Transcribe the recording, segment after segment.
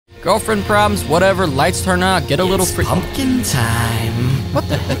girlfriend problems, whatever, lights turn out, get a little free. Pumpkin time. What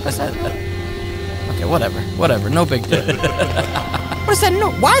the heck was that? Okay, whatever, no big deal. What is that?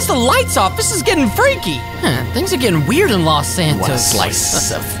 No, why is the lights off? This is getting freaky. Things are getting weird in Los Santos. Want a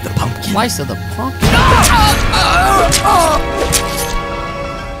slice of the pumpkin? Slice of the pumpkin?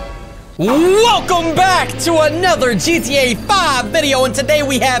 Welcome back to another GTA 5 video, and today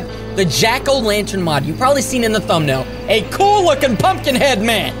we have the Jack-O-Lantern mod. You've probably seen in the thumbnail, a cool-looking pumpkin head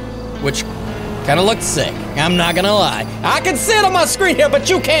man, which kind of looks sick, I'm not gonna lie. I can see it on my screen here, but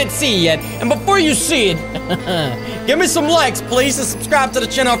you can't see it yet. And before you see it, give me some likes, please, and subscribe to the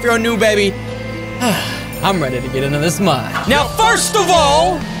channel if you're new, baby. I'm ready to get into this mod. Now, first of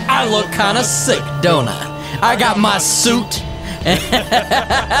all, I look kind of sick, don't I? I got my suit.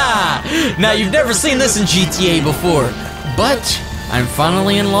 Now, you've never seen this in GTA before, but I'm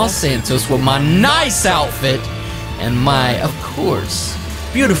finally in Los Santos with my nice outfit and my, of course,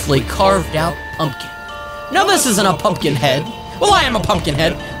 beautifully carved out pumpkin. Now, this isn't a pumpkin head. Well, I am a pumpkin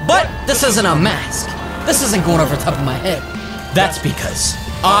head, but this isn't a mask. This isn't going over the top of my head. That's because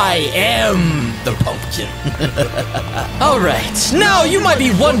I am the pumpkin. Alright, now you might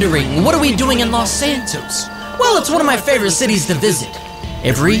be wondering, what are we doing in Los Santos? Well, it's one of my favorite cities to visit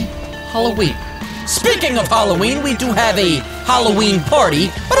every Halloween. Speaking of Halloween, we do have a Halloween party,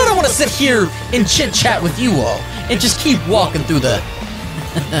 but I don't want to sit here and chit-chat with you all and just keep walking through the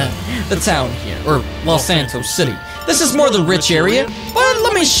town here, or Los Santos City. This is more the rich area, but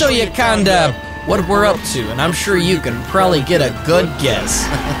let me show you kinda what we're up to, and I'm sure you can probably get a good guess.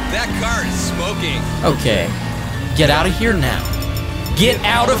 That car is smoking. Okay, get out of here now. Get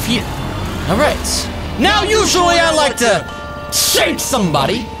out of here. All right. Now, usually I like to shake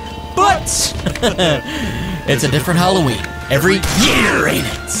somebody, but it's a different Halloween every year, ain't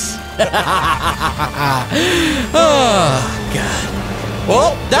it? Oh, God.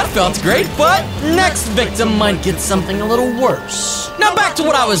 Well, that felt great, but next victim might get something a little worse. Now, back to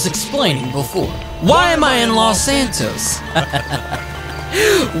what I was explaining before. Why am I in Los Santos?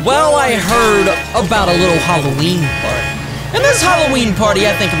 Well, I heard about a little Halloween party. And this Halloween party,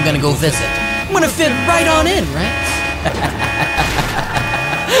 I think I'm gonna go visit. I'm gonna fit right on in, right?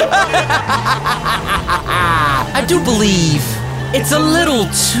 I do believe it's a little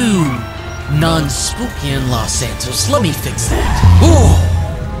too non-spooky in Los Santos. Let me fix that.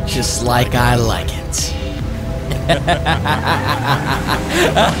 Ooh, just like I like it.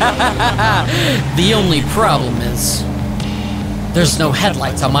 The only problem is there's no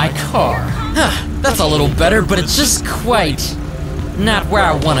headlights on my car. That's a little better, but it's just quite not where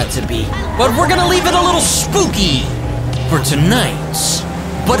I want it to be. But we're gonna leave it a little spooky for tonight.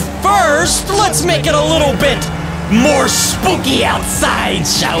 But first, let's make it a little bit more spooky outside,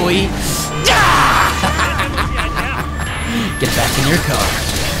 shall we? Get back in your car.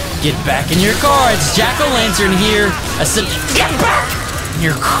 Get back in your car. It's Jack-O-Lantern here. I said, get back in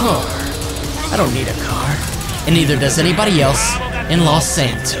your car. I don't need a car. And neither does anybody else in Los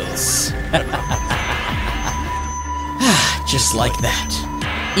Santos. Just like that.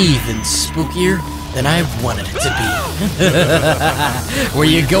 Even spookier than I wanted it to be. Where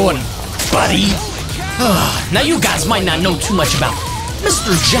you going, buddy? Now you guys might not know too much about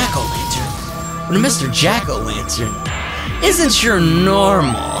Mr. Jack-O-Lantern. But Mr. Jack-O-Lantern isn't your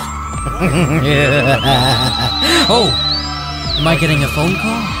normal. Oh, am I getting a phone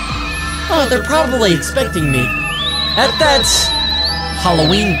call? Oh, they're probably expecting me at that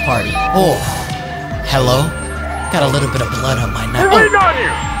Halloween party. Oh, hello? Got a little bit of blood on my neck. We're waiting on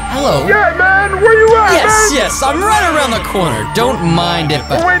you! Hello? Yeah, man, where you at, man? Yes, I'm right around the corner. Don't mind it,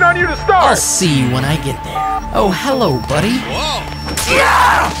 but We're waiting on you to start! I'll see you when I get there. Oh, hello, buddy. Whoa!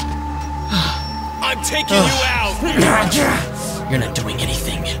 Yeah! I'm taking you out! You're not doing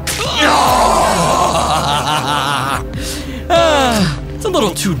anything. It's a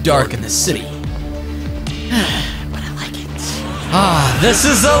little too dark in the city. But I like it. This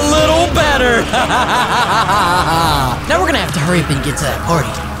is a little better. Now we're gonna have to hurry up and get to that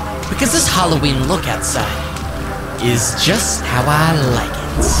party, because this Halloween look outside is just how I like it.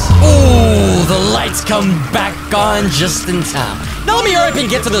 Ooh, the lights come back on just in time. Now let me hurry up and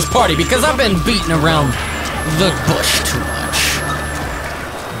get to this party, because I've been beating around the bush too much.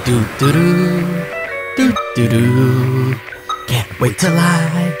 Do-do-do, can't wait till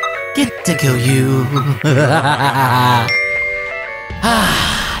I get to kill you.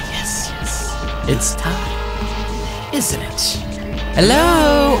 Yes, it's time, isn't it?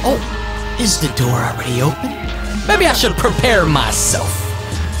 Hello? Oh, is the door already open? Maybe I should prepare myself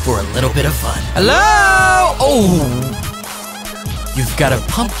for a little bit of fun. Hello? Oh, you've got a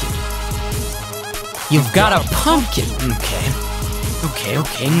pumpkin. You've got a pumpkin, okay.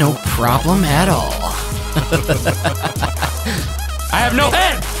 Okay, no problem at all. I have no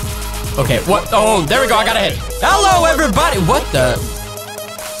head! Okay, what? Oh, there we go, I got a head. Hello, everybody! What the?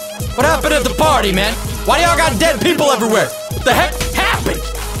 What happened at the party, man? Why do y'all got dead people everywhere? What the heck happened?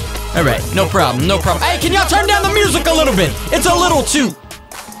 All right, no problem. Hey, can y'all turn down the music a little bit? It's a little too...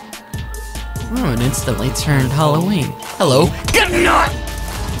 Oh, it instantly turned Halloween. Hello. Good night!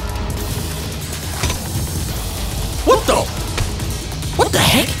 What the? What the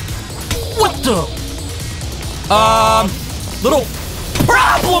heck? What the? Little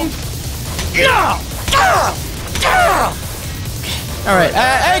problem? Yeah! All right,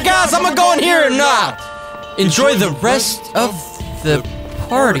 hey guys, I'm gonna go in here and enjoy the rest of the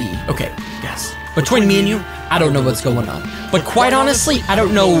party. Okay, guys, between me and you, I don't know what's going on. But quite honestly, I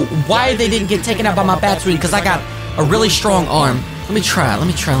don't know why they didn't get taken out by my Batwing, because I got a really strong arm. Let me try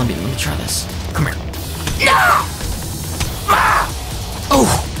this. Come here. No! Oh!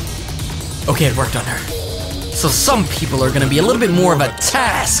 Okay, it worked on her. So some people are gonna be a little bit more of a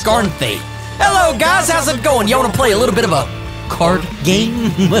task, aren't they? Hello guys, how's it going? Y'all wanna play a little bit of a card game?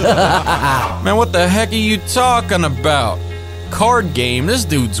 Man, what the heck are you talking about? Card game? This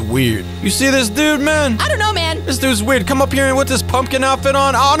dude's weird. You see this dude, man? I don't know, man. This dude's weird. Come up here with this pumpkin outfit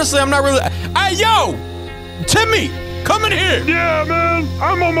on. Honestly, I'm not really... Hey, yo! Timmy! Come in here! Yeah, man,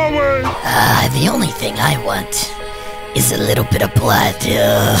 I'm on my way. The only thing I want is a little bit of blood.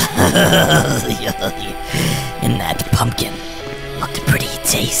 And that pumpkin looked pretty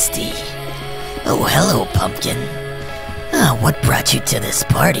tasty. Oh, hello, pumpkin. What brought you to this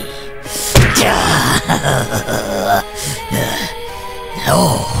party?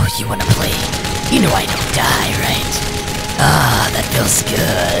 Oh, you wanna play? You know I don't die, right? That feels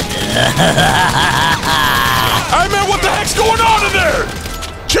good. Hey, man, what the heck's going on in there?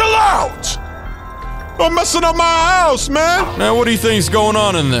 Chill out! I'm messing up my house, man. Man, what do you think's going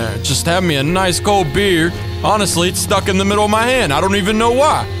on in there? Just have me a nice cold beer. Honestly, it's stuck in the middle of my hand. I don't even know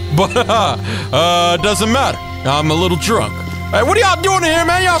why. But, doesn't matter. I'm a little drunk. Hey, what are y'all doing in here,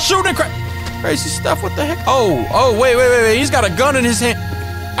 man? Y'all shooting crazy stuff? What the heck? Oh, wait. He's got a gun in his hand.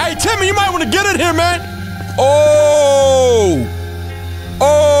 Hey, Timmy, you might want to get in here, man. Oh!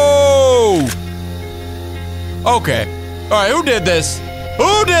 Okay. All right, who did this?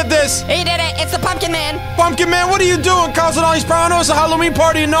 Who did this? He did it. It's the Pumpkin Man. Pumpkin Man, what are you doing? Causing all these problems? I know it's a Halloween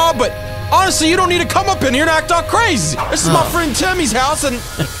party and all, but honestly, you don't need to come up in here and act all crazy. This is my friend Timmy's house, and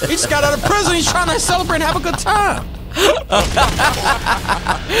he just got out of prison. He's trying to celebrate and have a good time.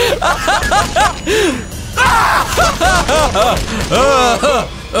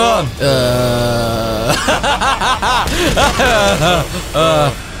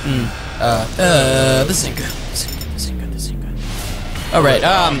 This ain't good. All right,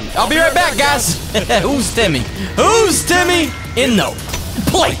 I'll be right back, guys. Who's Timmy? Who's Timmy in the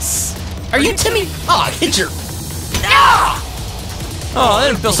place? Are you Timmy? Oh, I hit your... Ah! Oh, that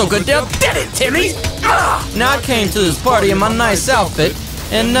didn't feel so good, did it, Timmy? Ah! Now I came to this party in my nice outfit,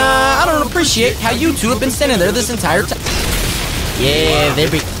 and I don't appreciate how you two have been standing there this entire time. Yeah, there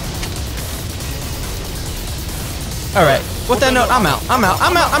we... All right, with that note, I'm out.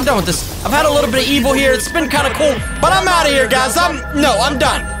 I'm done with this. I've had a little bit of evil here. It's been kind of cool, but I'm out of here, guys. I'm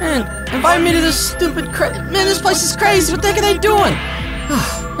done. Man, invite me to this stupid man, this place is crazy. What the heck are they doing?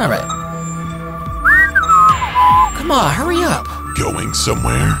 All right. Come on, hurry up. Going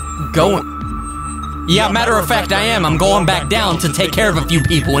somewhere? Going? Yeah, matter of fact, I am. I'm going back down to take care of a few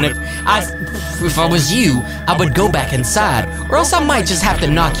people, and if I was you, I would go back inside, or else I might just have to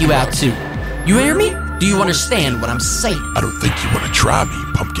knock you out too. You hear me? Do you understand what I'm saying? I don't think you want to try me,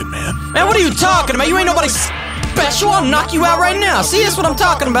 Pumpkin Man. Man, what are you talking about? You ain't nobody special. I'll knock you out right now. See, that's what I'm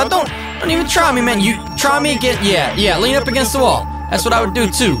talking about. Don't even try me, man. You try me again. Yeah, lean up against the wall. That's what I would do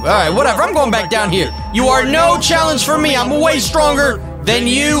too. All right, whatever. I'm going back down here. You are no challenge for me. I'm way stronger than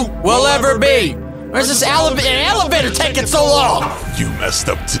you will ever be. Where's this elevator taking so long? You messed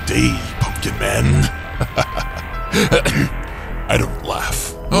up today, Pumpkin Man. I don't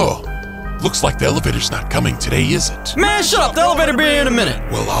laugh. Oh. Looks like the elevator's not coming today, is it? Man, shut up! The elevator will be here in a minute.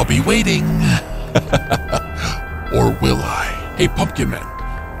 Well, I'll be waiting. Or will I? Hey, Pumpkin Man,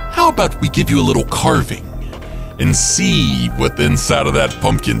 how about we give you a little carving and see what the inside of that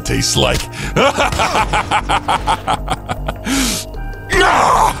pumpkin tastes like?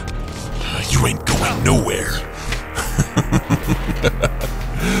 You ain't going nowhere.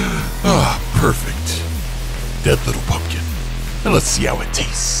 Perfect. Dead little pumpkin. Now let's see how it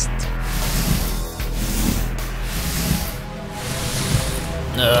tastes.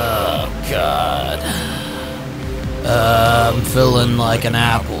 Oh, God. I'm feeling like an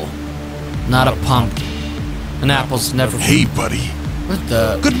apple, not a pumpkin. An apple's never... Hey, buddy. What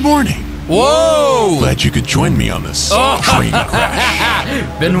the? Good morning. Whoa! Glad you could join me on this train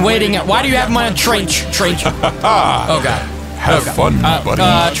crash. Been waiting at. Why do you have my train? Oh god. Have fun,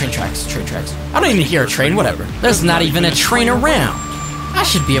 buddy. Train tracks. I don't even hear a train. Whatever. There's not even a train around. I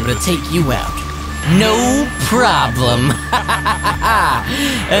should be able to take you out. No problem.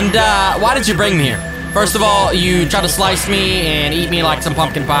 And why did you bring me here? First of all, you tried to slice me and eat me like some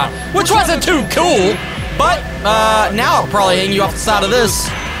pumpkin pie, which wasn't too cool. But now I'll probably hang you off the side of this.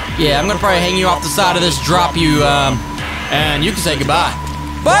 Yeah, I'm gonna probably hang you off the side of this, drop you, and you can say goodbye.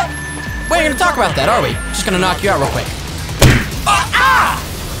 But we ain't gonna talk about that, are we? Just gonna knock you out real quick.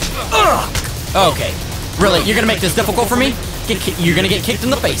 Okay, really? You're gonna make this difficult for me? You're gonna get kicked in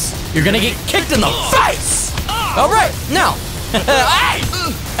the face. You're gonna get kicked in the face! All right, now.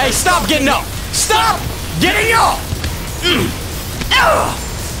 Hey, stop getting up! Stop getting up!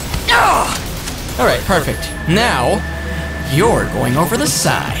 All right, perfect. Now, you're going over the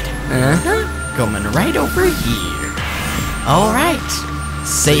side. Coming right over here. All right.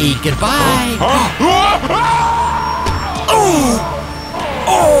 Say goodbye.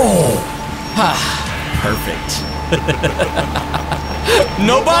 Perfect.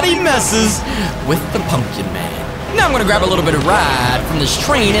 Nobody messes with the Pumpkin Man. Now I'm gonna grab a little bit of ride from this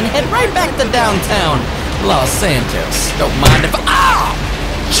train and head right back to downtown Los Santos. Don't mind if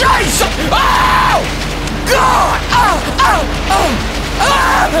Jesus! Oh! God!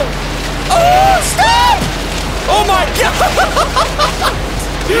 Oh, stop! Oh my God!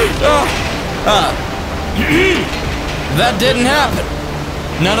 That didn't happen.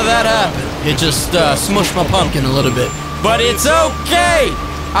 None of that happened. It just smushed my pumpkin a little bit. But it's okay.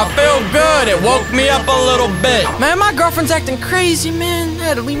 I feel good. It woke me up a little bit. Man, my girlfriend's acting crazy, man. I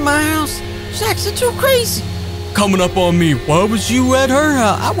had to leave my house. She's acting too crazy. Coming up on me. Why was you at her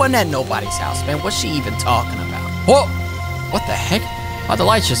house? I wasn't at nobody's house, man. What's she even talking about? Whoa! What the heck? Why'd the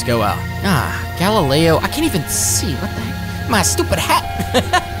lights just go out? Galileo. I can't even see. What the heck? My stupid hat.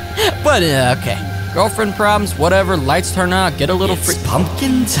 But, okay. Girlfriend problems, whatever. Lights turn out. Get a little free.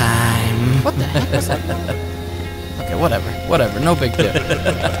 Pumpkin time. What the heck was that? Okay, whatever. No big deal.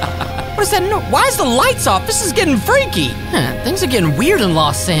 What is that? No. Why is the lights off? This is getting freaky. Things are getting weird in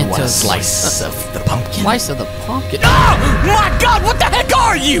Los Santos. Want a slice of the pumpkin? Slice of the pumpkin. Oh my God! What the heck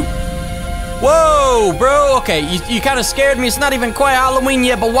are you? Whoa, bro. Okay, you kind of scared me. It's not even quite Halloween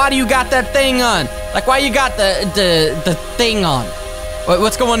yet, but why do you got that thing on? Like, why you got the thing on?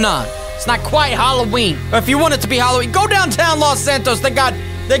 What's going on? It's not quite Halloween. Or if you want it to be Halloween, go downtown Los Santos. They got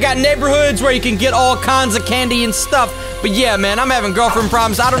neighborhoods where you can get all kinds of candy and stuff. But yeah, man, I'm having girlfriend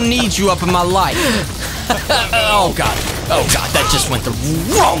problems. I don't need you up in my life. Oh God, that just went the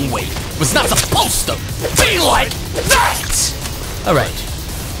wrong way. It was not supposed to be like that. All right,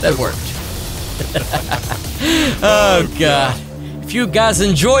 that worked. Oh God. If you guys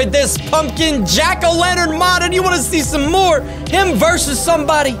enjoyed this pumpkin jack-o'-lantern mod and you want to see some more, him versus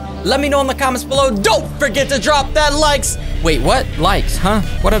somebody, let me know in the comments below. Don't forget to drop that likes. Wait, what? Likes, huh?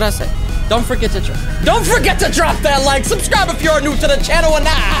 What did I say? Don't forget to drop that like. Subscribe if you're new to the channel, and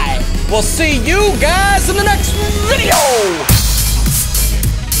I will see you guys in the next video.